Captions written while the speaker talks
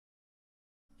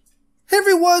Hey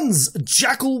everyone's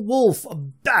Jackel Wolf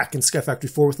back in SkyFactory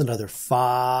 4 with another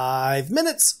 5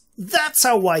 minutes. That's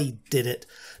how I did it.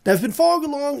 Now, if you've been following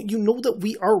along, you know that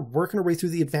we are working our way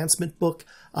through the advancement book.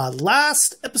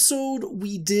 Last episode,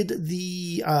 we did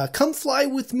the Come Fly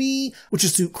With Me, which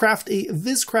is to craft a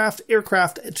Vizcraft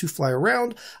aircraft to fly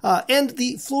around, and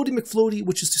the Floaty McFloaty,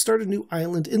 which is to start a new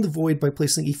island in the void by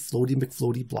placing a Floaty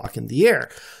McFloaty block in the air.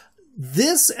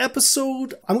 This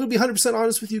episode, I'm going to be 100%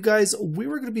 honest with you guys, we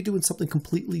were going to be doing something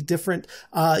completely different.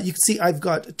 You can see I've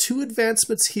got two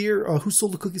advancements here, Who Stole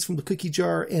the Cookies from the Cookie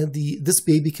Jar and the This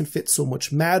Baby Can Fit So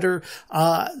Much Matter.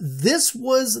 This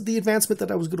was the advancement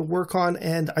that I was going to work on,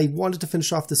 and I wanted to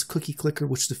finish off this cookie clicker,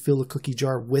 which is to fill a cookie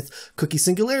jar with cookie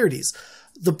singularities.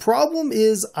 The problem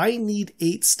is I need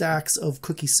 8 stacks of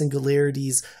cookie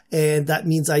singularities, and that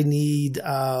means I need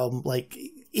like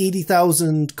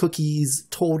 80,000 cookies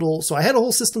total. So I had a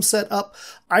whole system set up.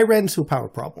 I ran into a power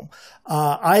problem.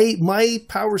 My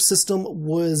power system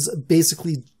was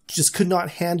basically just could not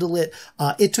handle it.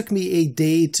 It took me a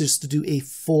day just to do a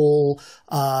full,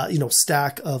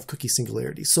 stack of cookie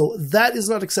singularities. So that is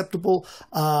not acceptable.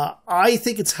 I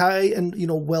think it's high and,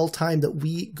 well timed that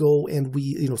we go and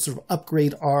we, sort of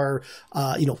upgrade our,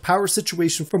 power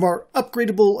situation from our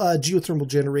upgradable geothermal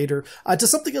generator to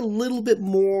something a little bit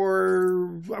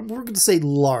more, we're going to say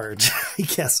large, I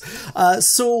guess.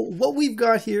 So what we've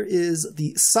got here is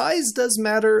the size does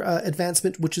matter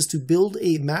advancement, which is to build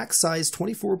a max size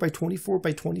 24 by 24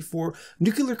 by 24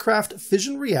 nuclear craft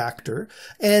fission reactor.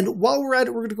 And while we're at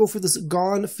it, we're going to go for this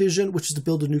GON fission, which is to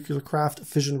build a nuclear craft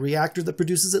fission reactor that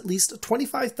produces at least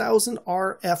 25,000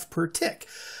 RF per tick.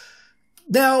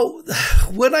 Now,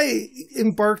 when I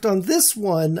embarked on this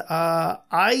one,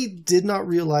 I did not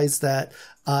realize that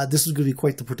this was going to be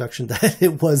quite the production that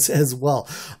it was as well.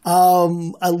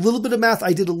 A little bit of math.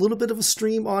 I did a little bit of a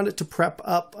stream on it to prep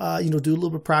up, do a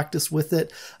little bit of practice with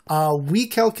it. We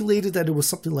calculated that it was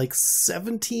something like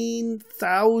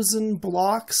 17,000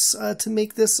 blocks to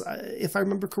make this, if I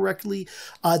remember correctly.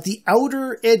 The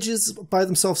outer edges by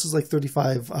themselves is like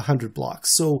 3,500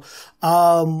 blocks. So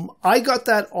I got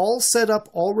that all set up,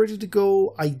 all ready to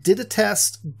go. I did a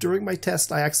test. During my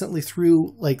test, I accidentally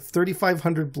threw like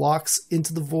 3,500 blocks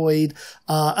into the void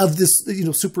of this,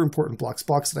 super important blocks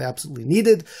that I absolutely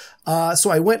needed. So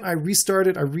I went, I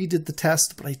restarted, I redid the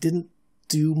test, but I didn't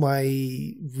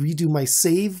redo my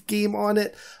save game on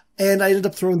it. And I ended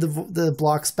up throwing the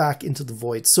blocks back into the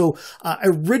void. So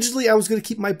originally I was going to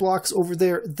keep my blocks over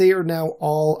there. They are now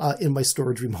all in my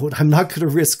storage remote. I'm not going to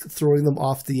risk throwing them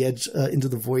off the edge into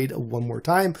the void one more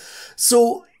time.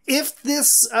 So if this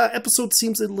episode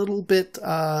seems a little bit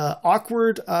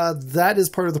awkward, that is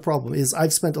part of the problem. Is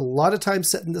I've spent a lot of time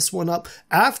setting this one up.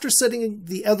 After setting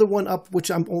the other one up,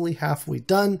 which I'm only halfway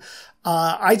done,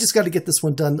 I just got to get this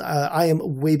one done. I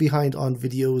am way behind on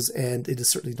videos, and it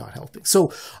is certainly not helping.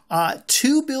 So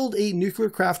to build a nuclear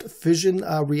craft fission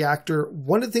reactor,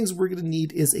 one of the things we're going to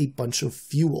need is a bunch of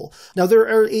fuel. Now, there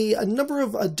are a number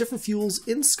of different fuels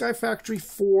in SkyFactory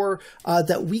 4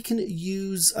 that we can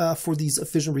use for these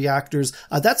fission reactors.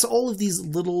 That's all of these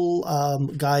little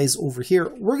guys over here.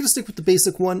 We're going to stick with the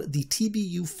basic one, the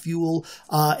TBU fuel,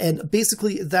 and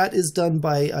basically that is done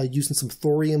by using some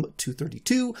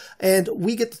thorium-232, and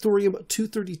we get the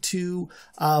thorium-232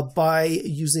 by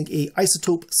using a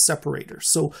isotope separator.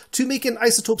 So to make an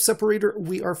isotope separator,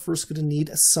 we are first going to need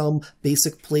some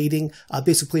basic plating.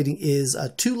 Basic plating is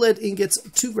 2 lead ingots,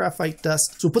 2 graphite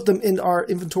dust. So put them in our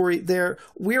inventory there.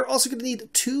 We're also going to need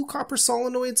 2 copper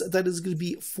solenoids. That is going to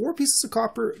be 4 pieces of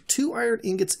copper, 2 iron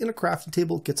ingots in a crafting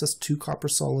table, gets us 2 copper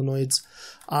solenoids.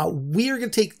 We are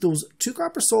going to take those 2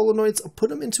 copper solenoids, put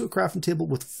them into a crafting table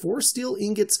with 4 steel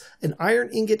ingots, an iron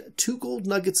ingot, 2 gold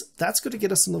nuggets. That's going to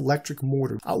get us an electric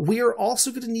motor. We are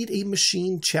also going to need a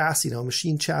machine chassis. Now, a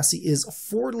machine chassis is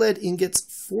 4 lead ingots,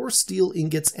 4 steel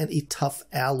ingots, and a tough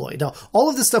alloy. Now, all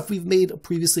of this stuff we've made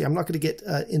previously. I'm not going to get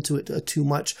into it too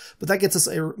much, but that gets us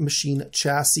a machine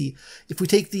chassis. If we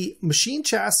take the machine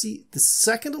chassis, the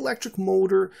second electric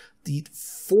motor, the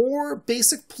 4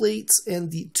 basic plates, and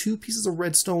the 2 pieces of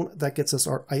redstone, that gets us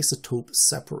our isotope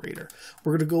separator.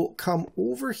 We're going to come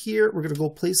over here. We're going to go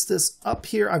place this up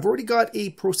here. I've already got a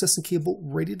processing cable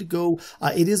ready to go.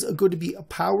 It is going to be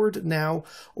powered now.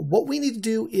 What we need to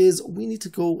do is we need to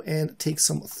go and take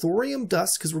some thorium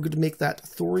dust, because we're going to make that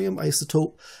thorium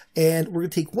isotope. And we're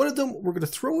going to take one of them, we're going to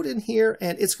throw it in here,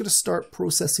 and it's going to start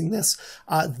processing this.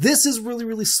 This is really,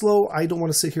 really slow. I don't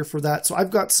want to sit here for that. So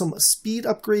I've got some speed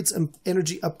upgrades and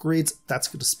energy upgrades. That's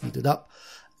going to speed it up.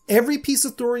 Every piece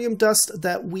of thorium dust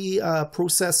that we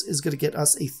process is going to get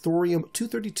us a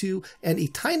thorium-232 and a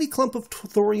tiny clump of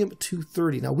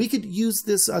thorium-230. Now, we could use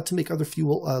this to make other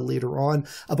fuel later on,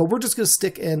 but we're just going to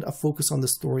stick and focus on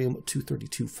this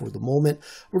thorium-232 for the moment.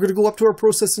 We're going to go up to our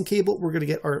processing cable. We're going to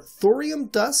get our thorium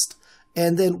dust,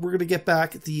 and then we're going to get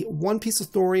back the one piece of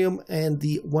thorium and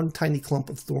the one tiny clump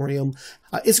of thorium.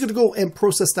 It's going to go and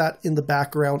process that in the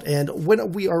background. And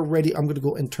when we are ready, I'm going to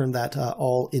go and turn that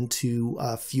all into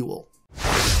fuel.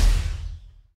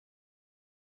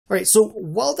 All right, so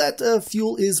while that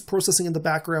fuel is processing in the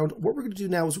background, what we're going to do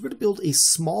now is we're going to build a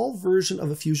small version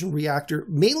of a fusion reactor,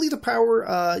 mainly to power,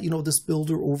 this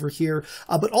builder over here,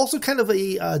 but also kind of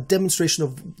a demonstration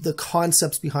of the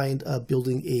concepts behind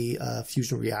building a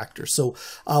fusion reactor. So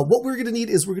what we're going to need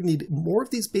is we're going to need more of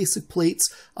these basic plates.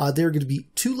 They're going to be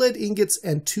 2 lead ingots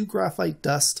and 2 graphite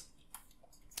dust.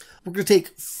 We're going to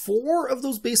take 4 of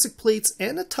those basic plates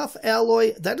and a tough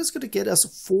alloy. That is going to get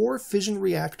us 4 fission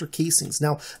reactor casings.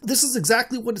 Now, this is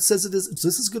exactly what it says it is.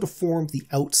 This is going to form the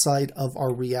outside of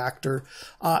our reactor.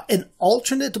 An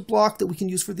alternate block that we can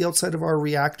use for the outside of our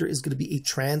reactor is going to be a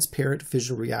transparent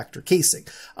fission reactor casing.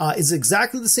 It's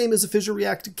exactly the same as a fission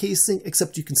reactor casing,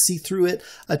 except you can see through it.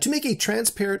 To make a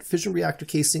transparent fission reactor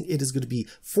casing, it is going to be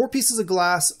 4 pieces of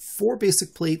glass, 4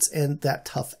 basic plates, and that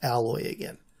tough alloy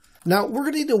again. Now, we're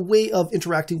going to need a way of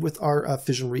interacting with our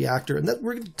fission reactor, and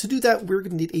to do that, we're going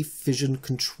to need a fission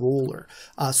controller.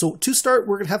 So to start,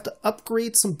 we're going to have to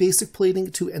upgrade some basic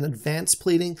plating to an advanced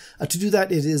plating. To do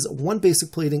that, it is 1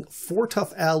 basic plating, 4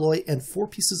 tough alloy, and 4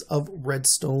 pieces of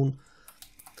redstone.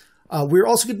 We're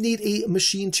also going to need a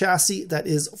machine chassis that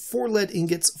is 4 lead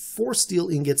ingots, 4 steel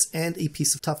ingots, and a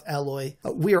piece of tough alloy.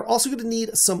 We are also going to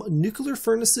need some nuclear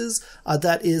furnaces.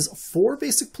 That is 4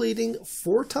 basic plating,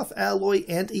 4 tough alloy,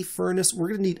 and a furnace. We're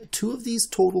going to need 2 of these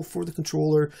total for the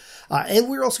controller. And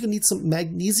we're also going to need some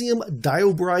magnesium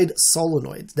diobride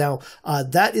solenoids. Now,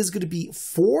 that is going to be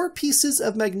 4 pieces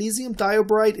of magnesium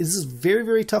diobride. This is very,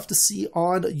 very tough to see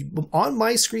on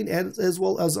my screen and as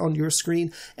well as on your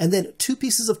screen. And then 2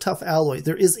 pieces of tough alloy.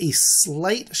 There is a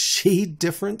slight shade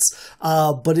difference,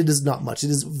 but it is not much. It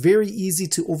is very easy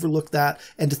to overlook that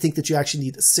and to think that you actually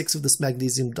need 6 of this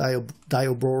magnesium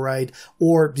diobride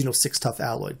or 6 tough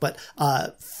alloy. But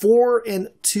 4 and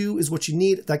 2 is what you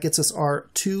need. That gets us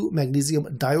our 2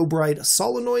 magnesium diobride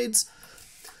solenoids.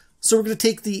 So we're going to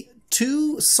take the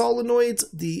 2 solenoids,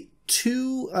 the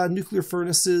 2 nuclear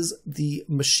furnaces, the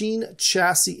machine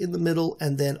chassis in the middle,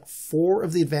 and then 4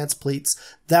 of the advanced plates.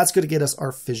 That's going to get us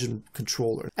our fission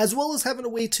controller. As well as having a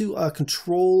way to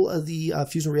control the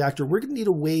fusion reactor, we're going to need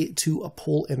a way to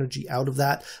pull energy out of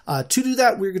that. To do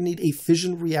that, we're going to need a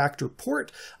fission reactor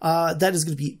port. That is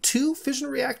going to be 2 fission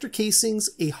reactor casings,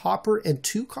 a hopper, and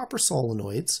 2 copper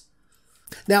solenoids.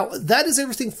 Now, that is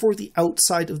everything for the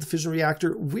outside of the fission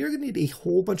reactor. We're going to need a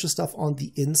whole bunch of stuff on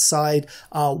the inside.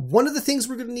 One of the things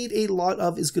we're going to need a lot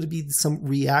of is going to be some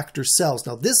reactor cells.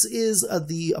 Now, this is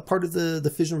a part of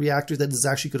the fission reactor that is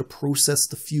actually going to process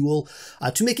the fuel.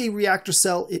 To make a reactor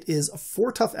cell, it is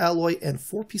 4 tough alloy and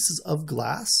 4 pieces of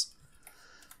glass.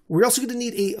 We're also going to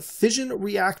need a fission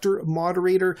reactor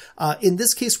moderator. In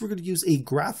this case, we're going to use a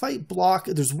graphite block.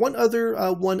 There's one other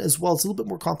one as well. It's a little bit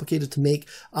more complicated to make,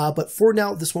 but for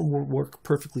now, this one will work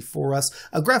perfectly for us.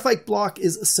 A graphite block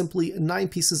is simply 9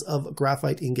 pieces of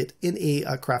graphite ingot in a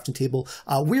crafting table.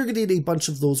 We're going to need a bunch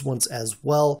of those ones as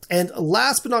well. And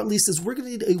last but not least is we're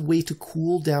going to need a way to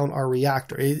cool down our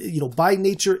reactor. By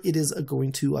nature, it is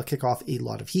going to kick off a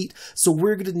lot of heat. So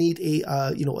we're going to need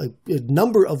a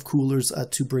number of coolers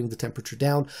to bring the temperature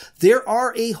down. There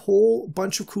are a whole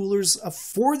bunch of coolers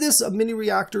for this mini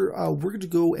reactor. We're going to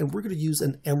go and we're going to use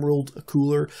an emerald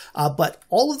cooler, but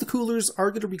all of the coolers are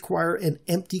going to require an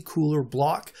empty cooler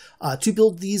block. To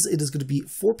build these, it is going to be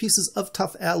 4 pieces of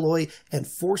tough alloy and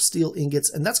 4 steel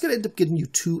ingots, and that's going to end up getting you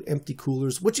 2 empty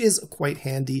coolers, which is quite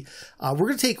handy. We're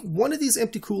going to take one of these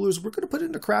empty coolers, we're going to put it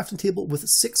in a crafting table with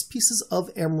 6 pieces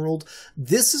of emerald.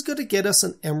 This is going to get us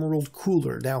an emerald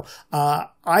cooler. Now,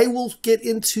 I will get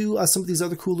into some of these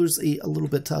other coolers a little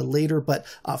bit later, but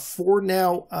for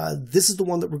now, this is the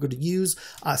one that we're going to use.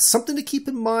 Something to keep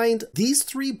in mind, these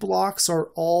 3 blocks are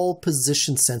all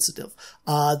position sensitive.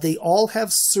 They all have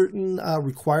certain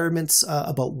requirements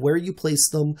about where you place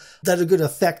them that are going to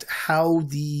affect how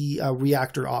the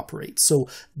reactor operates. So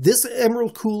this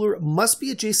emerald cooler must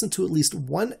be adjacent to at least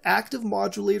 1 active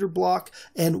modulator block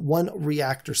and 1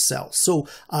 reactor cell. So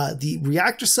the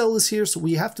reactor cell is here, so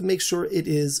we have to make sure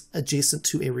it is adjacent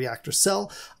to a reactor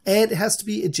cell. and it has to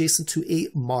be adjacent to a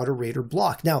moderator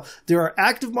block. Now, there are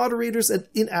active moderators and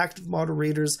inactive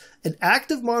moderators. An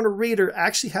active moderator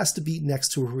actually has to be next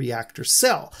to a reactor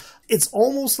cell. It's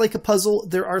almost like a puzzle.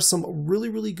 There are some really,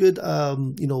 really good,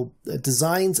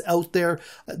 designs out there.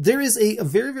 There is a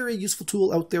very, very useful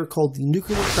tool out there called the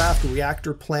Nuclear Craft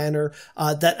Reactor Planner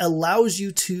that allows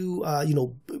you to,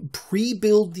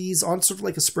 pre-build these on sort of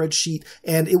like a spreadsheet,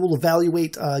 and it will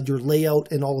evaluate your layout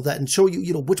and all of that and show you,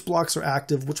 which blocks are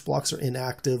active, which blocks are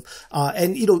inactive.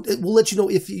 And, it will let you know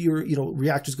if your,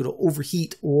 reactor is going to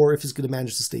overheat or if it's going to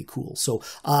manage to stay cool. So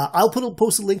I'll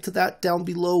post a link to that down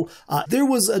below. There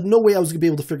was no way I was going to be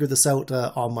able to figure this out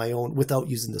on my own without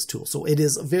using this tool. So it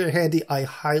is very handy. I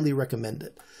highly recommend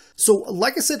it. So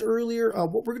like I said earlier,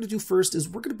 what we're going to do first is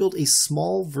we're going to build a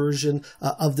small version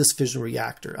of this fission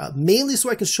reactor, mainly so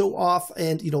I can show off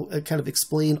and, kind of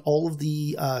explain all of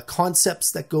the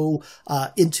concepts that go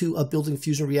into building a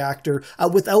fusion reactor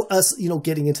without us,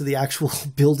 getting into the actual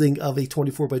building of a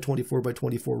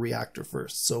 24x24x24 reactor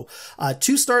first. So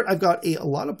to start, I've got a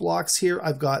lot of blocks here.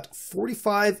 I've got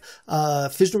 45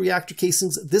 fission reactor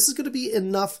casings. This is going to be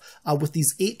enough with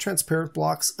these 8 transparent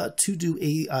blocks to do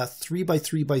a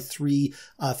 3x3x3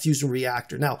 fusion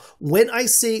reactor. Now, when I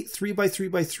say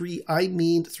 3x3x3, I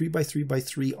mean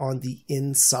 3x3x3 on the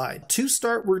inside. To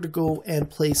start, we're going to go and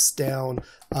place down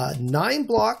 9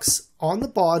 blocks on the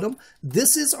bottom.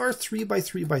 This is our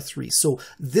 3x3x3. So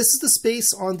this is the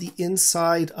space on the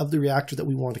inside of the reactor that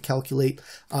we want to calculate.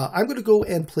 I'm going to go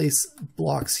and place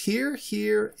blocks here,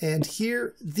 here, and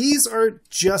here. These are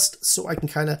just so I can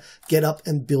kind of get up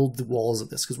and build the walls of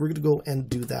this, because we're going to go and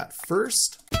do that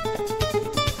first.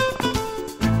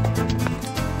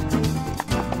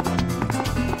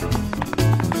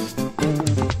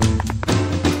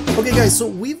 Okay guys, so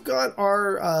we've got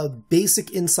our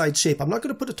basic inside shape. I'm not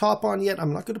going to put a top on yet.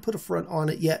 I'm not going to put a front on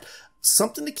it yet.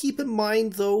 Something to keep in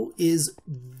mind though is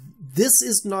this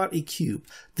is not a cube.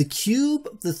 The cube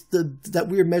that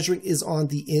we are measuring is on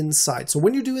the inside. So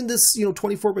when you're doing this,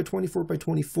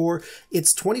 24x24x24,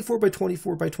 it's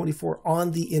 24x24x24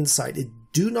 on the inside.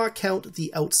 Do not count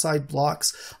the outside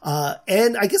blocks.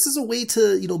 And I guess as a way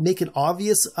to, make it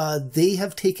obvious, they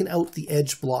have taken out the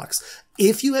edge blocks.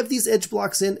 If you have these edge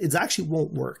blocks in, it actually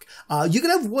won't work. You can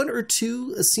have 1 or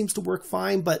 2, it seems to work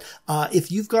fine, but if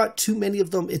you've got too many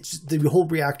of them, the whole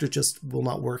reactor just will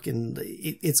not work, and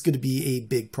it's going to be a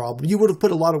big problem. You would have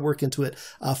put a lot of work into it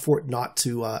for it not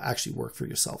to actually work for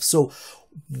yourself. So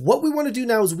what we want to do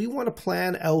now is we want to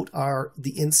plan out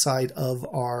the inside of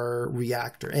our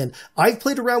reactor. And I've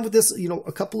played around with this,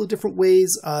 a couple of different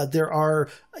ways. There are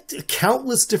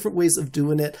countless different ways of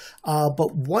doing it.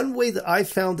 But one way that I've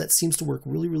found that seems to work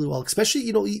really, really well,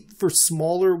 especially, for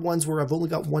smaller ones where I've only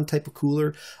got one type of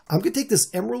cooler, I'm going to take this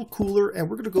emerald cooler and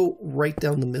we're going to go right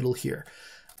down the middle here.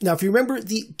 Now, if you remember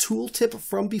the tooltip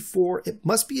from before, it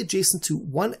must be adjacent to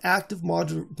 1 active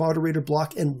moderator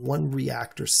block and 1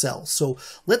 reactor cell. So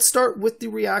let's start with the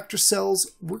reactor cells.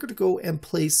 We're going to go and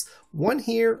place 1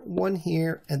 here,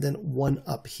 and then 1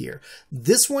 up here.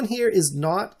 This one here is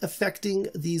not affecting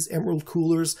these emerald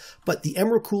coolers, but the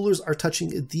emerald coolers are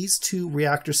touching these 2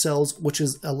 reactor cells, which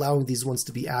is allowing these ones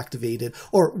to be activated,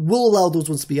 or will allow those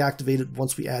ones to be activated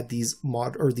once we add these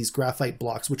these graphite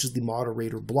blocks, which is the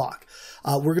moderator block.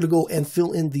 We're going to go and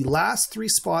fill in the last 3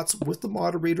 spots with the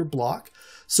moderator block.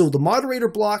 So the moderator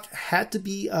block had to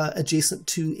be adjacent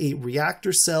to a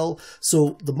reactor cell.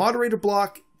 So the moderator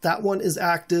block, that one is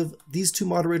active. These 2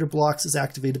 moderator blocks is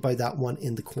activated by that one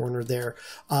in the corner there.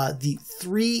 The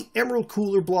 3 emerald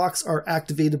cooler blocks are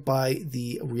activated by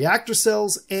the reactor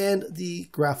cells and the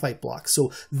graphite blocks.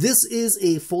 So this is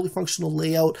a fully functional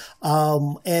layout.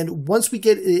 And once we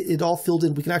get it all filled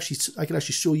in, I can actually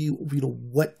show you,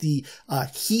 what the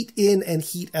heat in and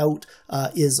heat out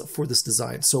is for this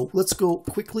design. So let's go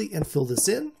quickly and fill this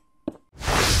in.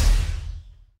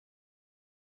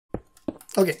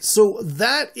 Okay, so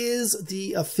that is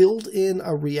the filled in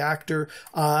a reactor.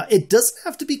 It doesn't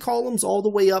have to be columns all the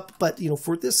way up, but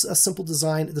for this simple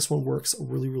design, this one works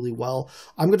really, really well.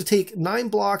 I'm going to take 9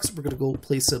 blocks. We're going to go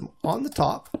place them on the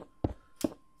top.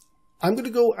 I'm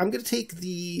going to take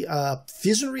the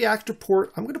fission reactor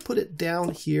port. I'm going to put it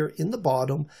down here in the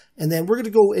bottom, and then we're going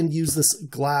to go and use this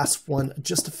glass one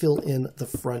just to fill in the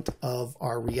front of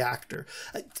our reactor.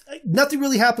 Nothing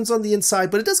really happens on the inside,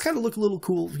 but it does kind of look a little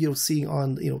cool, seeing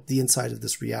on, the inside of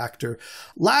this reactor.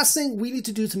 Last thing we need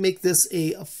to do to make this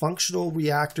a functional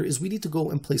reactor is we need to go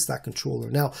and place that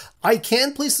controller. Now, I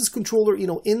can place this controller,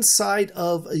 inside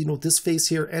of, this face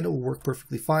here, and it will work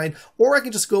perfectly fine, or I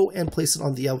can just go and place it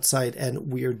on the outside inside,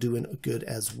 and we are doing good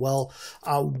as well.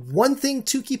 One thing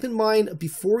to keep in mind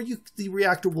before the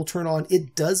reactor will turn on,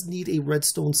 it does need a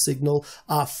redstone signal.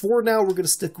 For now, we're going to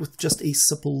stick with just a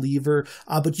simple lever,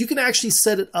 but you can actually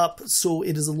set it up so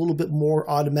it is a little bit more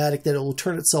automatic, that it will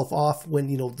turn itself off when,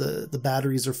 you know, the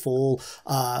batteries are full,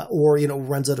 or, you know,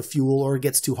 runs out of fuel or it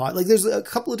gets too hot. Like, there's a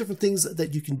couple of different things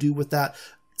that you can do with that.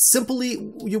 Simply,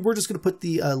 we're just going to put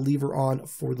the lever on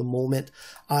for the moment.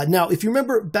 Now, if you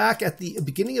remember back at the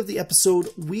beginning of the episode,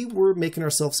 we were making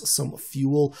ourselves some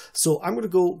fuel. So I'm going to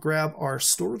go grab our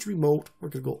storage remote. We're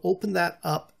going to go open that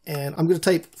up, and I'm going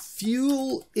to type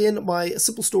fuel in my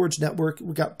simple storage network.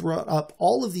 We got brought up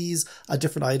all of these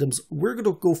different items. We're going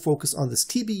to go focus on this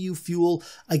TBU fuel.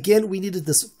 Again, we needed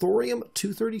this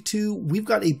thorium-232. We've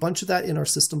got a bunch of that in our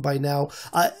system by now.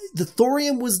 The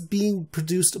thorium was being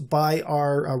produced by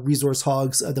our resource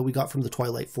hogs that we got from the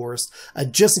Twilight Forest.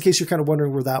 Just in case you're kind of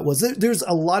wondering where that was, there's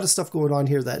a lot of stuff going on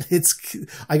here that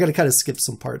I got to kind of skip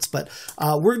some parts, but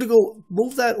we're going to go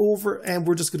move that over, and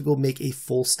we're just going to go make a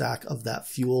full stack of that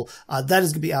fuel. That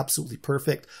is going to be absolutely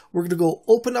perfect. We're going to go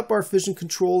open up our fission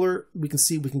controller. We can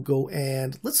see we can go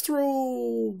and let's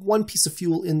throw one piece of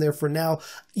fuel in there for now.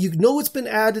 You know it's been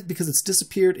added because it's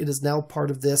disappeared. It is now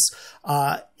part of this.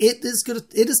 It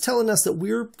is telling us that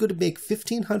we're going to make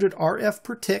 1500 RF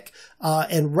per tick,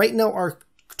 and right now our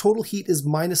total heat is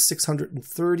minus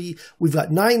 630. We've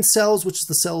got 9 cells, which is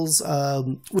the cells,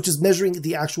 which is measuring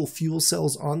the actual fuel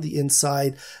cells on the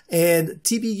inside. And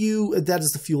TBU, that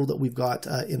is the fuel that we've got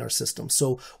in our system.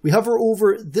 So we hover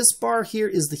over this bar here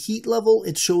is the heat level.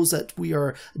 It shows that we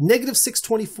are negative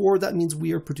 624. That means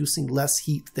we are producing less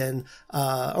heat than,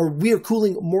 or we are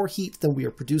cooling more heat than we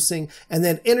are producing. And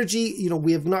then energy, you know,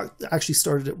 we have not actually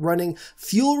started it running.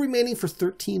 Fuel remaining for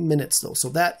 13 minutes though. So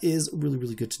that is really,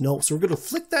 really good to know. So we're going to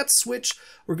flick that switch.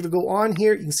 We're going to go on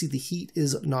here. You can see the heat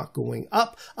is not going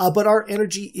up, but our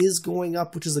energy is going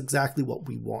up, which is exactly what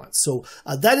we want. So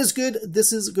that is good.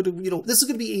 This is going to, you know, this is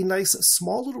going to be a nice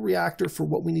small little reactor for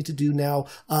what we need to do now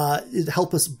to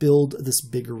help us build this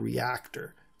bigger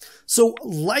reactor. So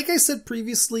like I said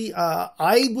previously,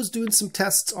 I was doing some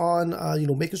tests on, you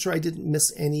know, making sure I didn't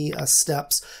miss any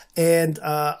steps. And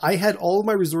I had all of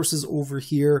my resources over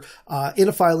here in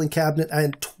a filing cabinet.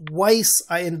 And twice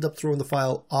I ended up throwing the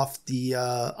file off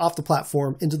the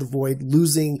platform into the void,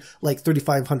 losing like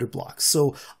 3,500 blocks.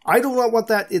 So I do not want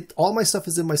that. All my stuff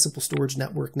is in my simple storage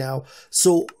network now.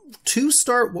 So to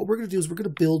start, what we're going to do is we're going to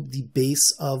build the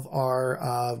base of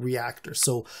our reactor.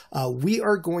 So we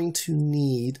are going to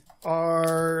need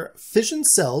our fission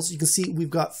cells. You can see we've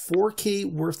got 4K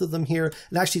worth of them here.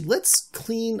 And actually, let's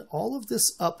clean all of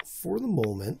this up for the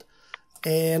moment.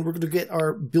 And we're going to get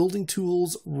our building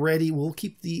tools ready. We'll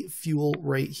keep the fuel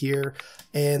right here,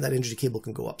 and that energy cable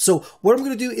can go up. So what I'm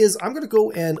going to do is I'm going to go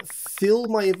and fill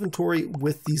my inventory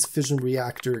with these fission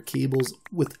reactor cables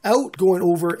without going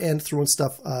over and throwing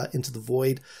stuff into the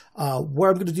void. What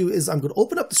I'm going to do is I'm going to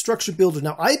open up the structure builder.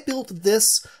 Now, I built this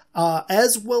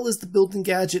as well as the building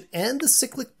gadget and the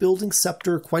cyclic building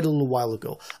scepter quite a little while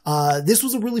ago. This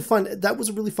was a really fun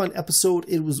episode.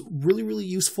 It was really, really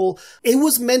useful. It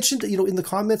was mentioned, you know, in the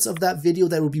comments of that video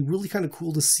that it would be really kind of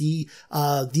cool to see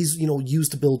these, you know,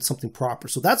 used to build something proper.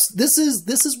 So this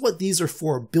is what these are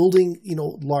for, building, you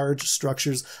know, large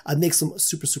structures. Makes them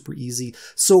super, super easy.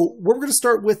 So what we're going to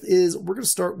start with is we're going to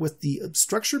start with the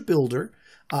structure builder.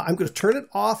 I'm going to turn it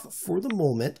off for the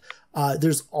moment.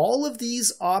 There's all of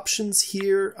these options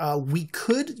here. We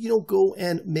could, you know, go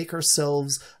and make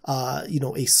ourselves, you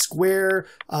know, a square,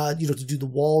 you know, to do the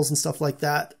walls and stuff like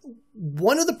that.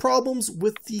 One of the problems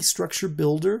with the structure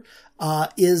builder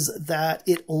is that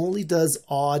it only does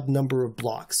odd number of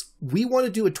blocks. We want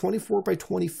to do a 24 by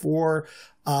 24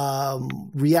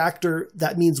 reactor.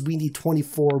 That means we need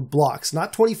 24 blocks,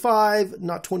 not 25,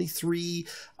 not 23.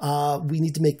 We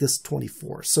need to make this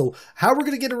 24. So how we're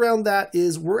going to get around that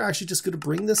is we're actually just going to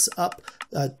bring this up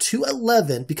to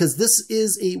 11, because this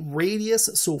is a radius.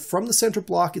 So from the center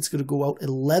block, it's going to go out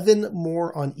 11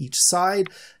 more on each side.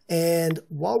 And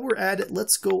while we're at it,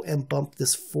 let's go and bump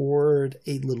this forward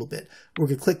a little bit. We're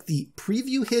going to click the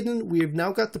preview hidden. We have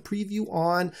now got the preview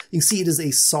on. You can see it is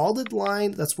a solid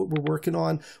line. That's what we're working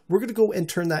on. We're going to go and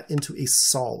turn that into a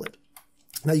solid.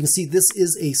 Now you can see this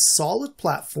is a solid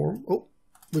platform. Oh,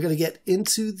 we're going to get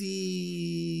into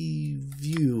the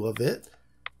view of it.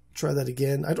 Try that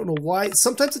again. I don't know why.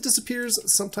 Sometimes it disappears.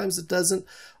 Sometimes it doesn't.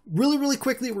 Really, really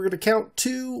quickly, we're going to count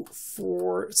 2,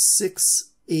 4,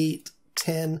 6, 8,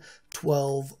 10,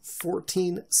 12,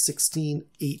 14, 16,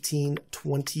 18,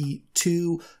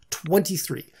 22,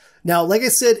 23. Now, like I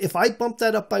said, if I bump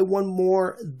that up by one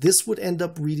more, this would end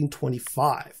up reading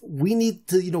 25. We need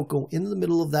to, go in the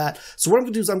middle of that. So what I'm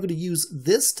going to do is I'm going to use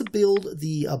this to build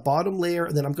the bottom layer,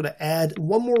 and then I'm going to add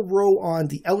one more row on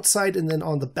the outside and then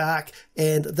on the back,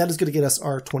 and that is going to get us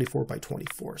our 24 by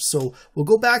 24. So we'll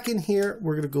go back in here.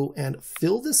 We're going to go and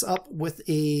fill this up with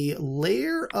a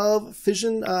layer of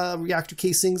fission reactor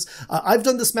casings. I've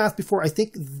done this math before. I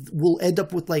think we'll end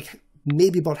up with like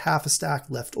maybe about half a stack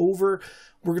left over.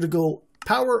 We're going to go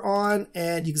power on,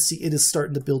 and you can see it is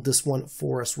starting to build this one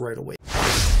for us right away.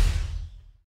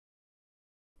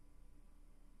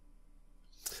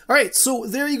 All right, so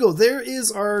there you go. There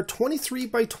is our 23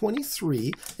 by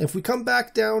 23. If we come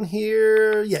back down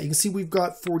here, yeah, you can see we've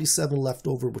got 47 left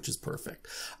over, which is perfect.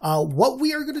 What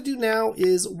we are going to do now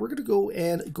is we're going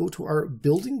to go to our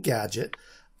building gadget.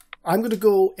 I'm going to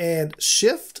go and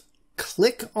shift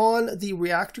click on the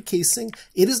reactor casing.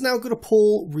 It is now going to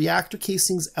pull reactor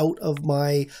casings out of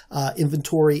my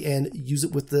inventory and use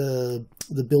it with the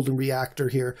building reactor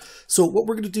here. So what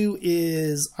we're going to do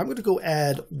is I'm going to go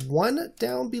add one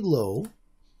down below,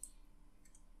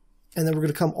 and then we're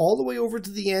going to come all the way over to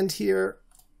the end here.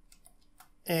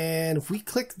 And if we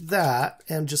click that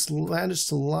and just manage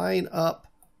to line up,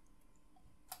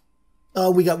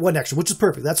 we got one extra, which is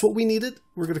perfect. That's what we needed.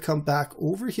 We're going to come back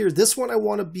over here. This one I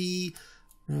want to be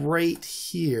right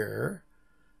here.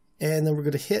 And then we're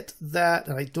going to hit that.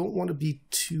 And I don't want to be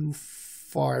too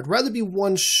far. I'd rather be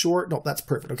one short. No, that's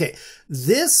perfect. Okay.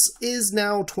 This is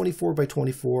now 24 by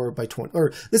 24 by 20,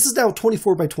 or this is now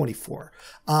 24 by 24.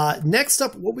 Next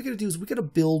up, what we're going to do is we're going to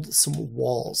build some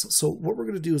walls. So what we're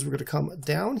going to do is we're going to come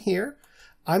down here.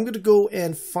 I'm going to go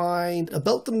and find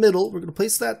about the middle. We're going to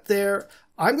place that there.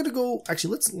 I'm going to go,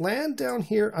 actually, let's land down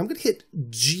here. I'm going to hit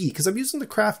G because I'm using the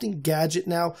crafting gadget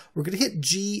now. We're going to hit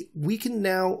G. We can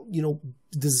now,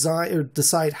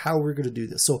 decide how we're going to do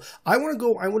this. So I want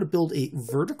to build a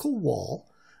vertical wall,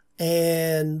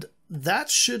 and that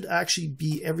should actually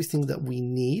be everything that we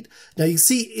need. Now you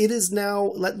see it is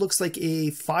now, that looks like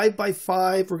a 5 by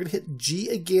 5. We're going to hit G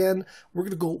again. We're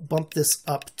going to go bump this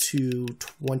up to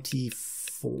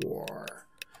 24.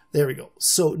 There we go.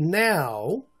 So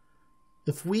now,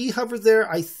 if we hover there,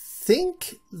 I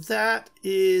think that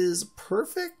is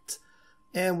perfect.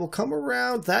 And we'll come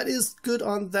around. That is good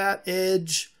on that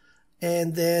edge.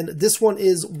 And then this one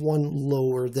is one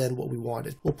lower than what we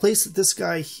wanted. We'll place this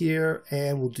guy here,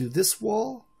 and we'll do this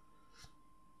wall.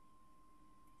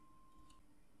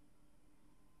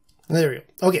 There we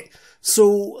go. Okay,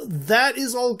 so that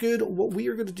is all good. What we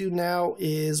are going to do now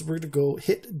is we're going to go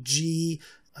hit G.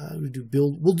 We'll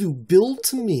do build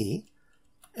to me.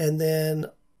 And then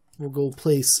we'll go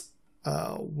place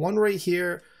one right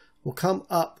here. We'll come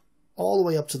up all the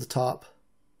way up to the top.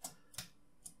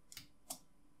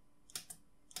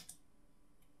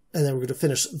 And then we're going to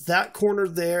finish that corner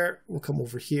there. We'll come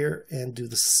over here and do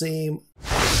the same.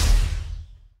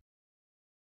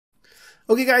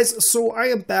 Okay guys, so I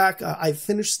am back. I've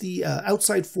finished the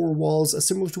outside four walls,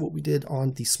 similar to what we did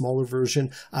on the smaller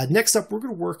version. Next up, we're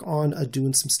going to work on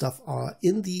doing some stuff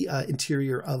in the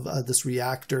interior of this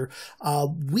reactor.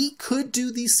 We could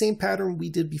do the same pattern we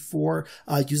did before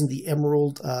using the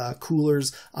emerald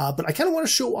coolers, but I kind of want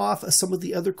to show off some of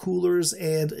the other coolers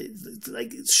and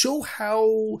show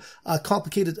how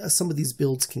complicated some of these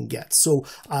builds can get. So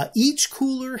each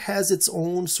cooler has its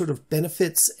own sort of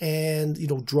benefits and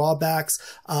drawbacks.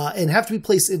 And have to be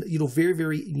placed in very,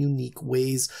 very unique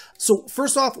ways. So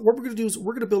first off, what we're going to do is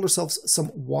we're going to build ourselves some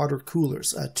water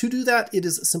coolers. To do that, it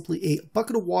is simply a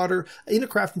bucket of water in a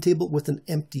crafting table with an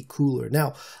empty cooler.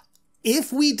 Now,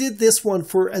 if we did this one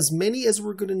for as many as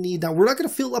we're going to need, now we're not going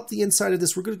to fill up the inside of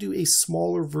this. We're going to do a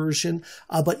smaller version,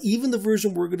 but even the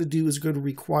version we're going to do is going to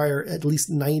require at least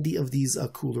 90 of these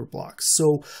cooler blocks.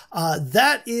 So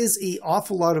that is an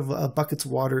awful lot of buckets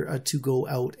of water to go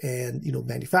out and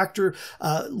manufacture.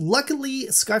 Luckily,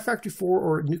 SkyFactory 4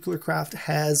 or Nuclear Craft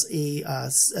has a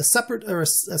separate or a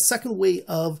second way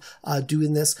of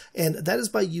doing this, and that is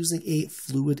by using a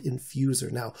fluid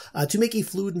infuser. Now, to make a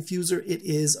fluid infuser, it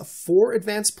is 4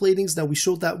 advanced platings. Now we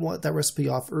showed that recipe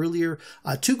off earlier.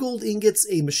 2 gold ingots,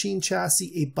 a machine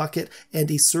chassis, a bucket,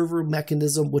 and a servo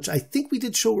mechanism, which I think we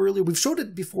did show earlier. We've showed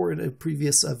it before in a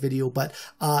previous video, but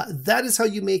that is how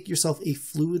you make yourself a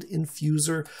fluid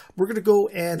infuser. We're going to go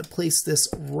and place this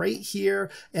right here,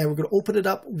 and we're going to open it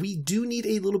up. We do need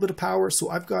a little bit of power, so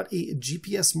I've got a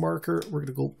GPS marker. We're going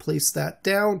to go place that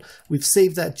down. We've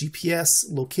saved that GPS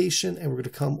location, and we're going to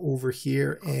come over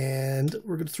here, and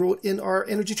we're going to throw it in our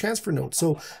energy transfer node.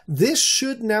 So this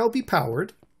should now be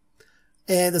powered,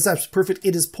 And that's absolutely perfect.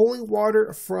 It is pulling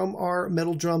water from our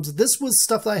metal drums. This was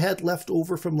stuff that I had left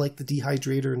over from like the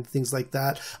dehydrator and things like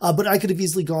that. But I could have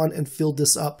easily gone and filled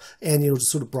this up and,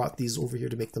 just sort of brought these over here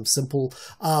to make them simple.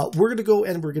 We're going to go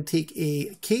and we're going to take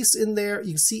a case in there.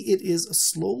 You can see it is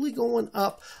slowly going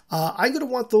up. I'm going to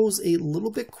want those a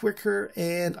little bit quicker.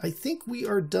 And I think we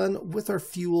are done with our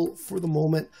fuel for the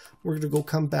moment. We're going to go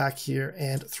come back here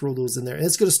and throw those in there. And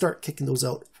it's going to start kicking those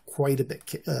out quite a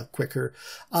bit quicker.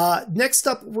 Next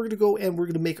up, we're going to go and we're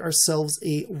going to make ourselves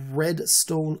a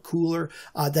redstone cooler.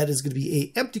 That is going to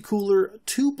be a empty cooler.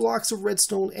 2 blocks of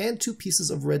redstone and 2 pieces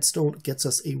of redstone gets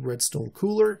us a redstone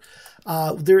cooler.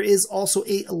 There is also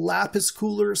a lapis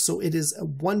cooler. So it is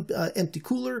one empty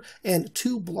cooler and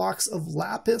 2 blocks of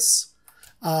lapis.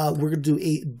 We're going to do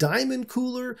a diamond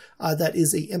cooler. That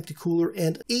is a empty cooler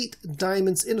and 8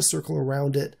 diamonds in a circle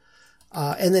around it.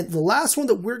 And then the last one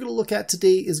that we're going to look at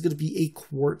today is going to be a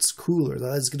quartz cooler.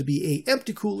 That is going to be a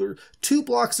empty cooler, 2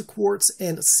 blocks of quartz,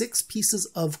 and 6 pieces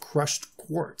of crushed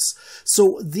quartz.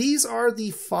 So these are the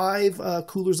 5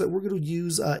 coolers that we're going to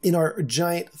use in our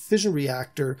giant fission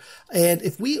reactor. And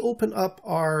if we open up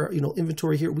our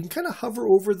inventory here, we can kind of hover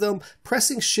over them.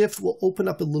 Pressing shift will open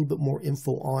up a little bit more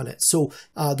info on it. So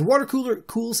the water cooler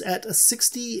cools at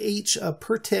 60 H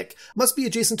per tick, must be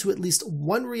adjacent to at least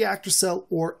 1 reactor cell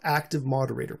or active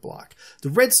moderator block. The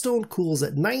redstone cools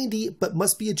at 90, but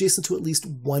must be adjacent to at least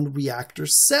 1 reactor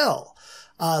cell.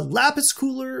 Lapis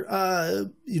cooler,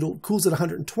 cools at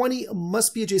 120,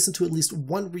 must be adjacent to at least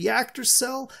 1 reactor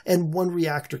cell and 1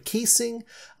 reactor casing.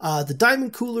 The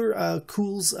diamond cooler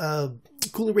cools,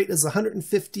 cooling rate is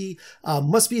 150,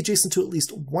 must be adjacent to at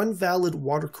least 1 valid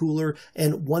water cooler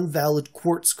and 1 valid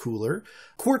quartz cooler.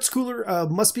 Quartz cooler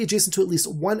must be adjacent to at least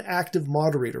 1 active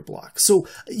moderator block. So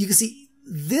you can see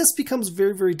this becomes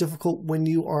very, very difficult when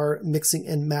you are mixing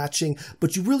and matching,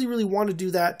 but you really, really want to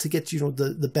do that to get,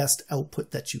 the best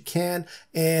output that you can.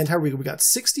 And how are we? We got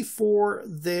 64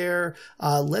 there.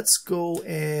 Let's go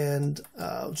and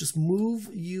just move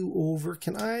you over.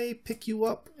 Can I pick you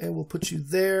up? And we'll put you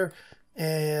there.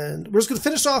 And we're just going to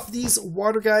finish off these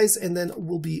water guys, and then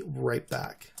we'll be right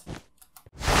back.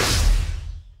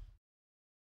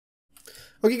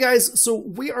 Okay guys, so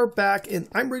we are back and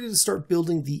I'm ready to start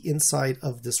building the inside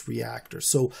of this reactor.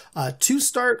 So to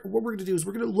start, what we're going to do is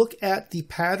we're going to look at the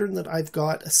pattern that I've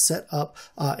got set up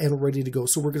and ready to go.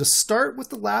 So we're going to start with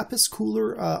the lapis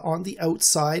cooler on the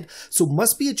outside. So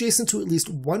must be adjacent to at least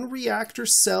 1 reactor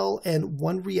cell and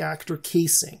 1 reactor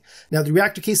casing. Now the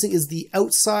reactor casing is the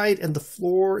outside and the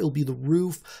floor, it'll be the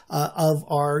roof of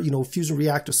our fusion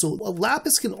reactor. So a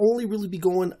lapis can only really be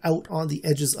going out on the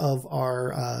edges of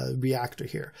our reactor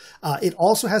here. It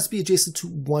also has to be adjacent to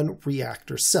 1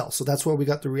 reactor cell. So that's why we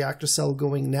got the reactor cell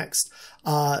going next.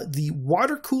 The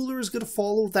water cooler is going to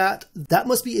follow that. That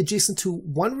must be adjacent to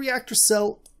 1 reactor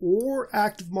cell or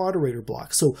active moderator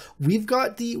block. So we've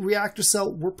got the reactor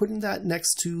cell. We're putting that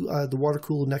next to the water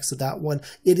cooler next to that one.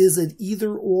 It is an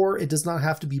either or. It does not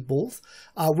have to be both.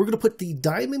 We're going to put the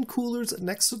diamond coolers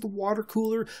next to the water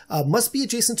cooler. Must be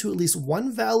adjacent to at least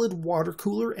 1 valid water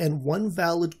cooler and 1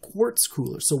 valid quartz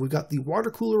cooler. So we've got the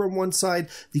water cooler on one side,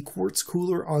 the quartz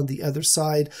cooler on the other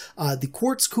side. The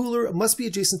quartz cooler must be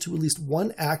adjacent to at least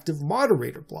 1 active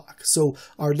moderator block. So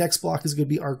our next block is going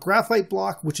to be our graphite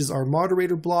block, which is our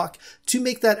moderator block. To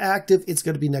make that active, it's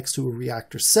going to be next to a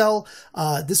reactor cell.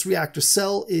 This reactor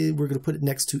cell, we're going to put it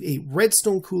next to a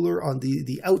redstone cooler on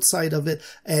the outside of it,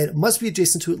 and it must be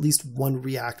adjacent to at least 1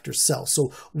 reactor cell.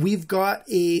 So we've got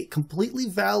a completely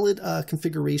valid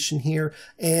configuration here.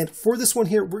 And for this one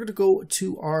here, we're going to go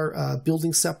to our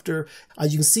building scepter.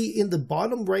 You can see in the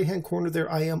bottom right-hand corner there,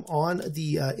 I am on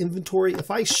the inventory. If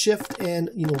I shift and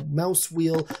mouse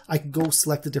wheel, I can go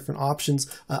select the different options.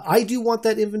 I do want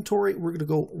that inventory. We're going to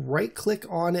go right click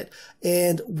on it,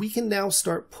 and we can now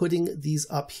start putting these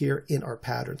up here in our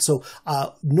pattern. So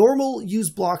normal use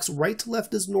blocks right to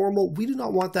left is normal. We do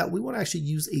not want that. We want to actually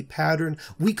use a pattern.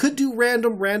 We could do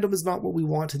random. Random is not what we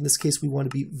want. In this case, we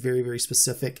want to be very, very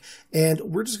specific. And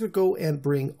we're just going to go and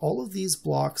bring all of these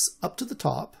blocks up to the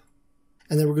top.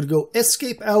 And then we're going to go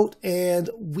escape out, and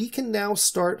we can now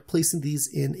start placing these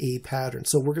in a pattern.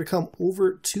 So we're going to come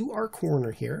over to our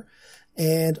corner here,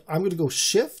 and I'm going to go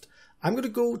shift. I'm going to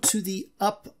go to the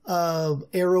up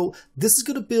arrow. This is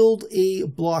going to build a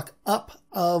block up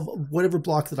of whatever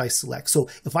block that I select. So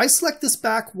if I select this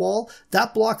back wall,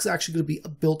 that block's actually going to be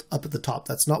built up at the top.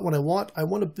 That's not what I want. I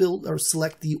want to build or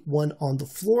select the one on the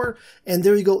floor. And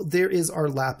there you go. There is our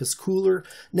lapis cooler.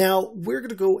 Now we're going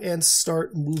to go and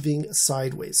start moving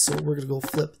sideways. So we're going to go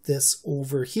flip this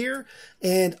over here.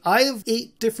 And I have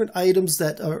 8 different items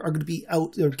that are going to be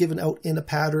out or given out in a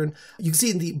pattern. You can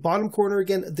see in the bottom corner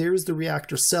again, there's the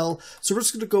reactor cell. So we're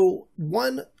just going to go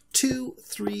 1, 2,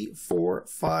 3, 4,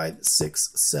 5,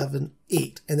 6, 7,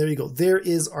 8. And there you go. There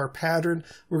is our pattern.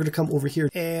 We're going to come over here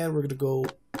and we're going to go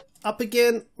up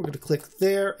again. We're going to click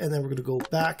there and then we're going to go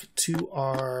back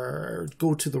to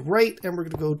go to the right and we're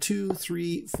going to go 2,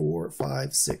 3, 4,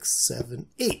 5, 6, 7,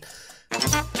 8.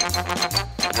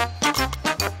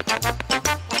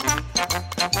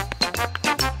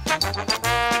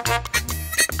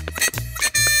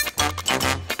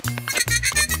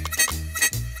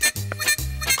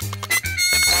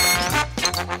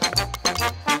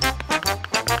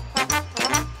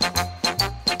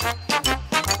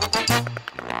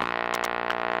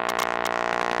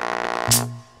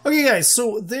 Okay guys,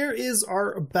 so there is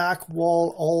our back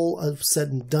wall all said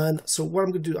and done. So what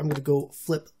I'm going to do, I'm going to go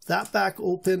flip that back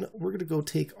open. We're going to go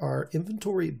take our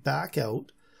inventory back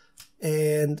out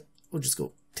and we'll just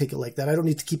go take it like that. I don't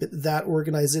need to keep it that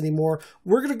organized anymore.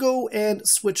 We're going to go and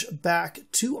switch back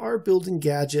to our building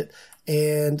gadget.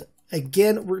 And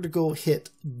again, we're going to go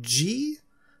hit G.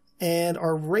 And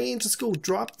our range, let's go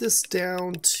drop this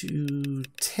down to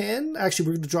 10. Actually,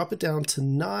 we're going to drop it down to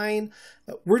 9.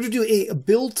 We're going to do a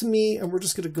build to me, and we're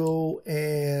just going to go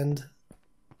and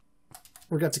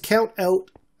we're going to have to count out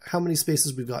how many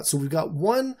spaces we've got. So we've got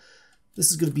 1.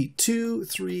 This is going to be 2,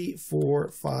 3,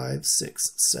 4, 5,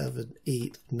 6, 7,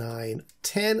 8, 9,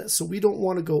 10. So we don't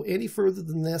want to go any further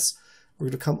than this. We're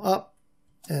going to come up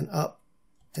and up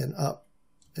and up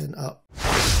and up.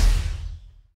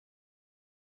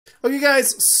 Okay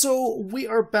guys, so we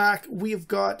are back. We've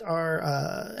got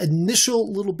our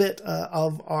initial little bit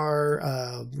of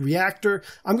our reactor.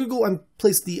 I'm going to go and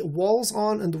place the walls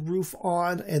on and the roof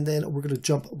on, and then we're going to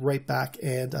jump right back,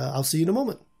 and I'll see you in a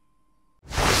moment.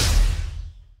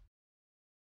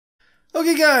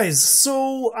 Okay guys,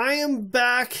 so I am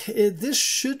back. This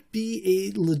should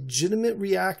be a legitimate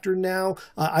reactor now.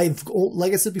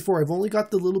 Like I said before, I've only got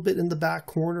the little bit in the back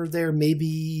corner there,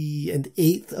 maybe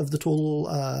 1/8 of the total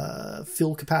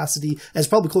fill capacity. It's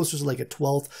probably closer to like a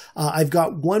 1/12. I've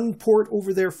got 1 port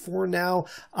over there for now.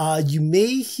 You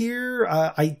may hear,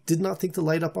 I did not think to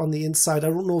light up on the inside.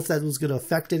 I don't know if that was going to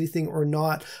affect anything or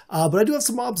not, but I do have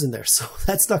some mobs in there, so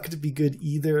that's not going to be good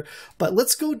either. But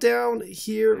let's go down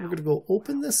here. We're going to go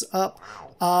open this up.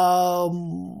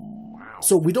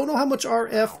 So we don't know how much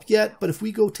RF yet, but if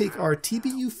we go take our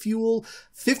TBU fuel,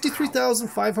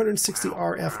 53,560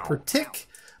 RF per tick.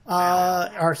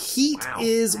 Our heat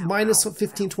is minus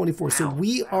 1524, so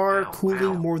we are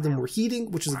cooling more than we're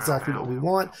heating, which is exactly what we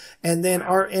want. And then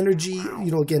our energy,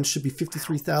 you know, again, should be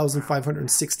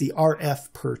 53,560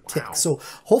 RF per tick. So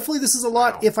hopefully this is a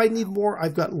lot. If I need more,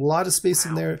 I've got a lot of space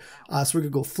in there. So we're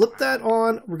gonna go flip that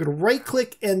on. We're gonna right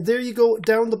click, and there you go,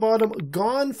 down the bottom,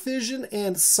 gone fission,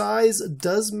 and size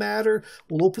does matter.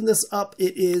 We'll open this up.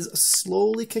 It is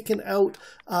slowly kicking out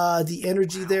the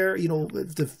energy there, you know,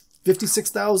 the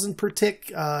 56,000 per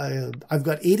tick. I've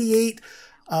got 88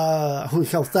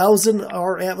 1,000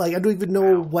 RF. Like, I don't even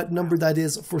know what number that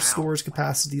is for storage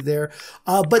capacity there.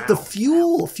 But the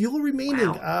fuel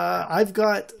remaining, I've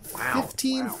got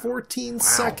 15-14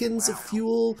 seconds of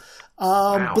fuel.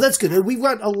 But that's good. We've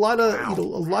got a lot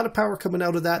of power coming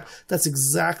out of that. That's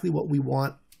exactly what we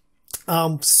want.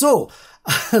 So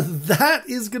that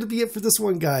is going to be it for this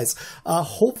one, guys.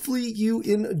 Hopefully you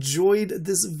enjoyed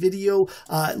this video.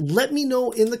 Let me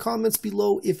know in the comments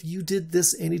below if you did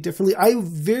this any differently. I'm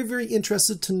very, very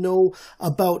interested to know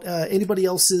about anybody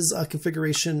else's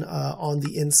configuration on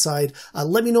the inside.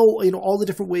 Let me know, all the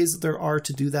different ways that there are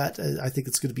to do that. I think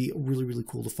it's going to be really, really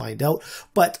cool to find out.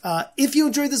 But if you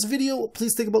enjoyed this video,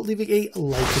 please think about leaving a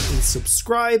like and a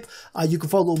subscribe. You can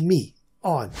follow me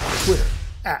on Twitter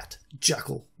at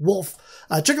Jackel Wolf.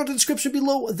 Check out the description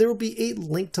below. There will be a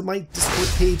link to my Discord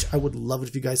page. I would love it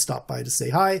if you guys stop by to say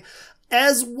hi.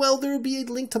 As well, there will be a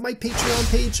link to my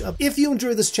Patreon page. If you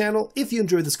enjoy this channel, if you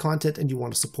enjoy this content and you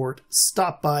want to support,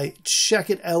 stop by, check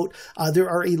it out. There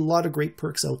are a lot of great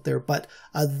perks out there. But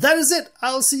that is it.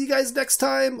 I'll see you guys next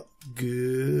time.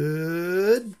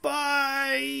 Goodbye.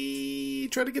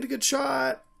 Try to get a good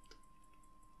shot.